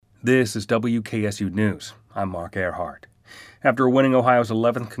This is WKSU News. I'm Mark Earhart. After winning Ohio's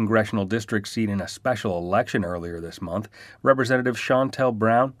 11th congressional district seat in a special election earlier this month, Representative Shontel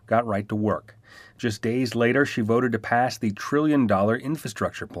Brown got right to work. Just days later, she voted to pass the $1 trillion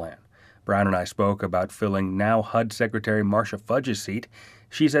infrastructure plan. Brown and I spoke about filling now HUD Secretary Marcia Fudge's seat.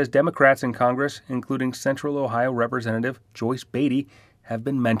 She says Democrats in Congress, including Central Ohio Representative Joyce Beatty, have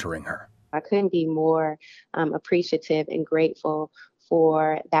been mentoring her. I couldn't be more appreciative and grateful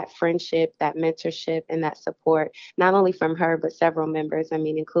for that friendship, that mentorship, and that support, not only from her, but several members. I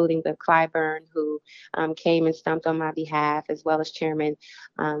mean, including the Clyburn, who came and stumped on my behalf, as well as Chairman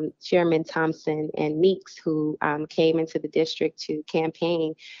Thompson and Meeks, who came into the district to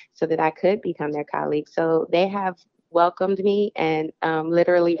campaign so that I could become their colleague. So they have welcomed me and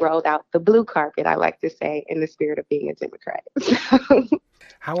literally rolled out the blue carpet, I like to say, in the spirit of being a Democrat.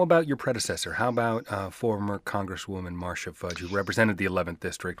 How about your predecessor? How about former Congresswoman Marcia Fudge, who represented the 11th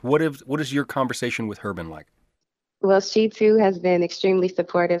District? What has your conversation with her been like? Well, she too has been extremely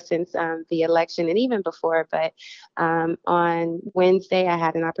supportive since the election and even before. But on Wednesday, I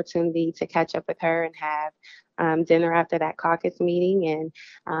had an opportunity to catch up with her and have dinner after that caucus meeting,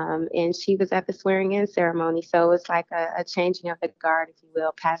 and she was at the swearing-in ceremony. So it's like a changing of the guard, if you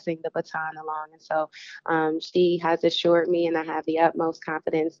will, passing the baton along. And so she has assured me, and I have the utmost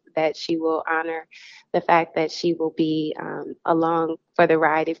confidence that she will honor the fact that she will be along for the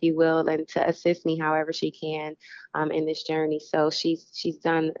ride, if you will, and to assist me however she can in this journey. So she's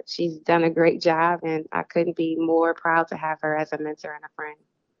done a great job, and I couldn't be more proud to have her as a mentor and a friend.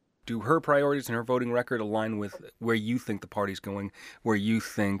 Do her priorities and her voting record align with where you think the party's going, where you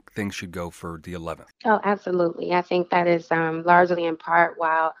think things should go for the 11th? Oh, absolutely. I think that is largely in part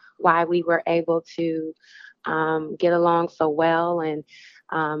why we were able to get along so well. And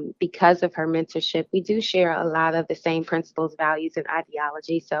because of her mentorship, we do share a lot of the same principles, values, and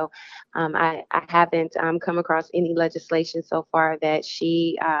ideology. So I haven't come across any legislation so far that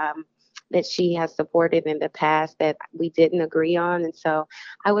she has supported in the past that we didn't agree on. And so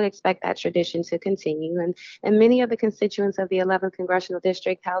I would expect that tradition to continue. And many of the constituents of the 11th Congressional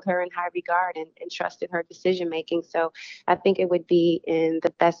District held her in high regard and trusted her decision making. So I think it would be in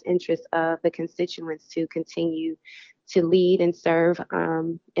the best interest of the constituents to continue to lead and serve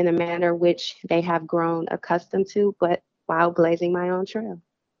in a manner which they have grown accustomed to, but while blazing my own trail.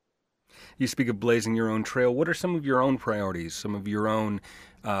 You speak of blazing your own trail. What are some of your own priorities, some of your own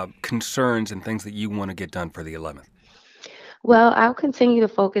concerns and things that you want to get done for the 11th? Well, I'll continue to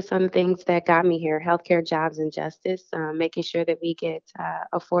focus on the things that got me here: healthcare, jobs, and justice, making sure that we get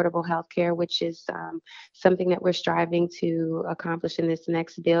affordable healthcare, which is something that we're striving to accomplish in this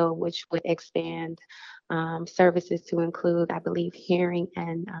next bill, which would expand services to include, I believe, hearing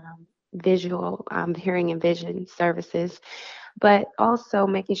and vision services, but also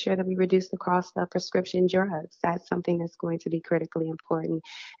making sure that we reduce the cost of prescription drugs. That's something that's going to be critically important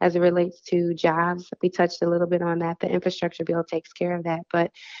as it relates to jobs. We touched a little bit on that. The infrastructure bill takes care of that.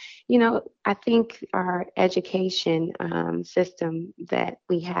 But, I think our education system that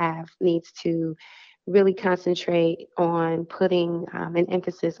we have needs to really concentrate on putting an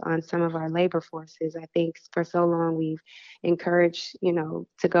emphasis on some of our labor forces. I think for so long we've encouraged students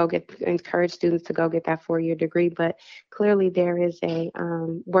to go get that 4-year degree, but clearly there is a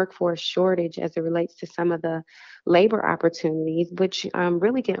workforce shortage as it relates to some of the labor opportunities, which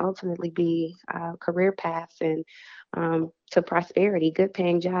really can ultimately be career paths and to prosperity, good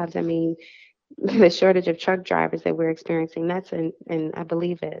paying jobs. I mean, the shortage of truck drivers that we're experiencing, and I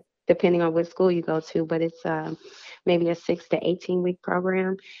believe it, depending on what school you go to, but it's maybe a 6 to 18 week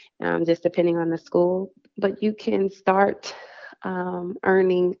program, just depending on the school. But you can start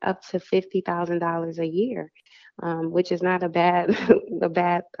earning up to $50,000 a year, which is not a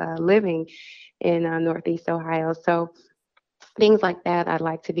bad living in Northeast Ohio. So things like that, I'd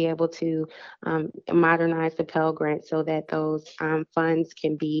like to be able to modernize the Pell Grant so that those funds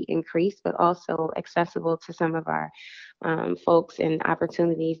can be increased, but also accessible to some of our folks and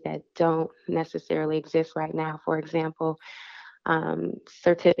opportunities that don't necessarily exist right now. For example,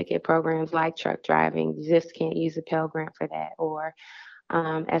 certificate programs like truck driving, you just can't use a Pell Grant for that, or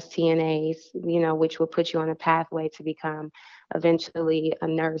STNAs, which will put you on a pathway to become eventually a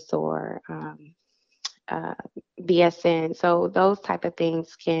nurse or uh, BSN. So those type of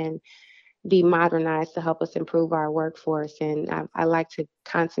things can be modernized to help us improve our workforce. And I like to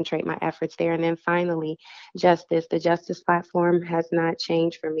concentrate my efforts there. And then finally, justice. The justice platform has not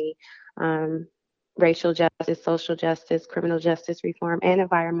changed for me. Racial justice, social justice, criminal justice reform, and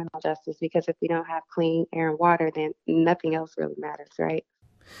environmental justice, because if we don't have clean air and water, then nothing else really matters, right?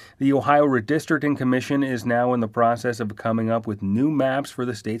 The Ohio Redistricting Commission is now in the process of coming up with new maps for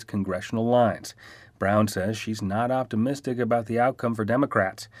the state's congressional lines. Brown says she's not optimistic about the outcome for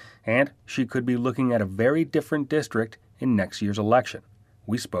Democrats, and she could be looking at a very different district in next year's election.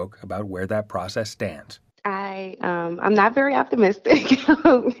 We spoke about where that process stands. I'm not very optimistic,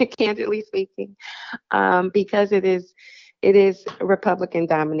 candidly speaking, because it is Republican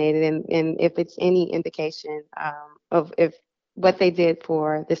dominated, and if it's any indication of if what they did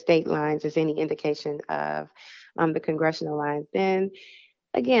for the state lines is any indication of the congressional lines, then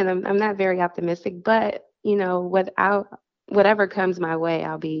again, I'm not very optimistic, but whatever comes my way,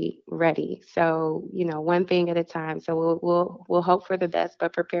 I'll be ready. So, one thing at a time. So we'll hope for the best,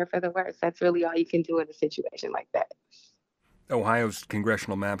 but prepare for the worst. That's really all you can do in a situation like that. Ohio's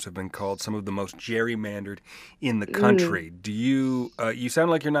congressional maps have been called some of the most gerrymandered in the Mm. country. Do you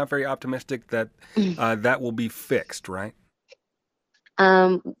sound like you're not very optimistic that that will be fixed, right?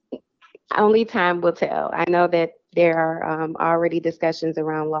 Um, Only time will tell. I know that there are already discussions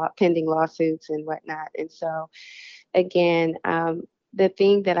around pending lawsuits and whatnot, and so again, the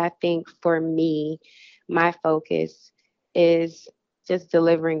thing that I think for me, my focus is just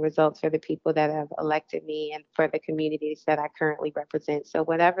delivering results for the people that have elected me and for the communities that I currently represent. So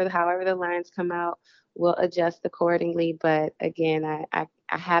however the lines come out, we'll adjust accordingly. But again, I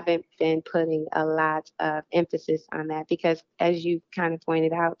haven't been putting a lot of emphasis on that because, as you kind of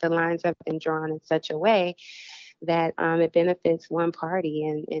pointed out, the lines have been drawn in such a way that it benefits one party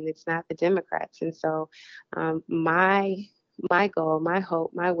and it's not the Democrats. And so my goal, my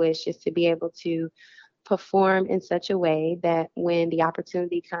hope, my wish is to be able to perform in such a way that when the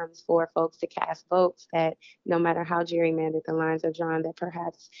opportunity comes for folks to cast votes, that no matter how gerrymandered the lines are drawn, that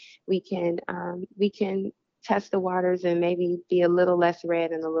perhaps we can test the waters and maybe be a little less red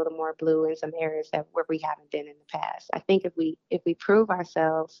and a little more blue in some areas where we haven't been in the past. I think if we prove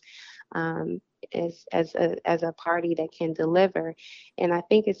ourselves um, as a party that can deliver, and I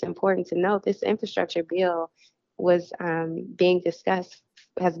think it's important to note this infrastructure bill was being discussed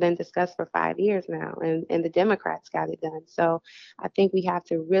has been discussed for 5 years now, and the Democrats got it done. So I think we have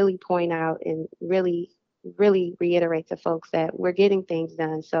to really point out and really, really reiterate to folks that we're getting things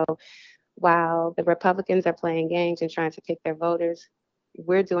done. So while the Republicans are playing games and trying to pick their voters,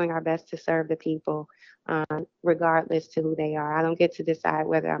 we're doing our best to serve the people, regardless to who they are. I don't get to decide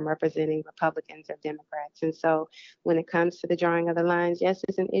whether I'm representing Republicans or Democrats. And so when it comes to the drawing of the lines, yes,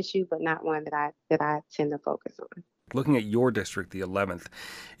 it's an issue, but not one that I tend to focus on. Looking at your district, the 11th,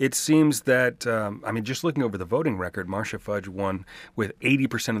 it seems that, just looking over the voting record, Marcia Fudge won with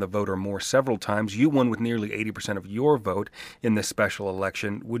 80% of the vote or more several times. You won with nearly 80% of your vote in this special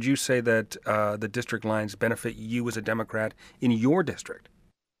election. Would you say that the district lines benefit you as a Democrat in your district?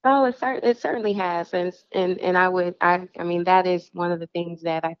 Oh, it certainly has, and I mean that is one of the things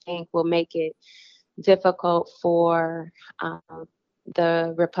that I think will make it difficult for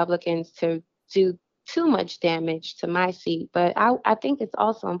the Republicans to do too much damage to my seat. But I think it's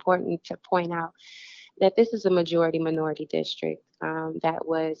also important to point out that this is a majority minority district that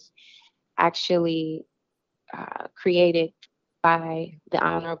was actually created by the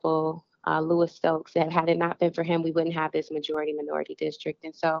Honorable Louis Stokes. That had it not been for him, we wouldn't have this majority minority district.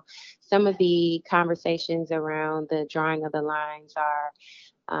 And so some of the conversations around the drawing of the lines are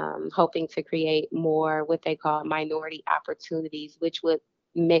hoping to create more what they call minority opportunities, which would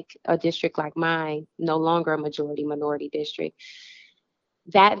make a district like mine no longer a majority minority district.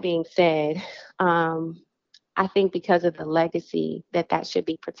 That being said, I think because of the legacy that should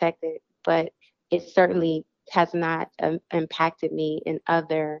be protected, but it certainly has not impacted me in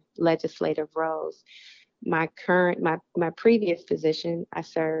other legislative roles. My previous position, I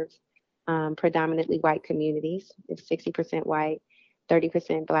served predominantly white communities. It's 60% white,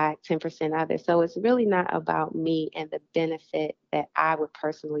 30% black, 10% other. So it's really not about me and the benefit that I would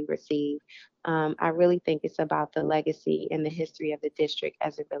personally receive. I really think it's about the legacy and the history of the district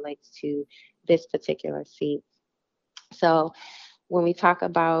as it relates to this particular seat. So when we talk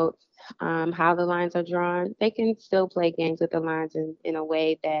about how the lines are drawn, they can still play games with the lines in a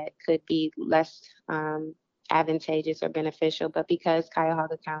way that could be less advantageous or beneficial. But because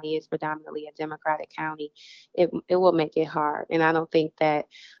Cuyahoga County is predominantly a Democratic county, it will make it hard. And I don't think that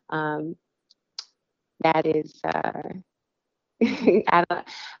um, that is. I'm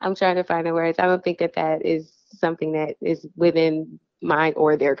trying to find the words. I don't think that is something that is within mine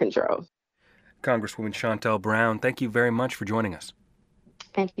or their control. Congresswoman Shontel Brown, thank you very much for joining us.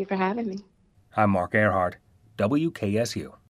 Thank you for having me. I'm Mark Earhart, WKSU.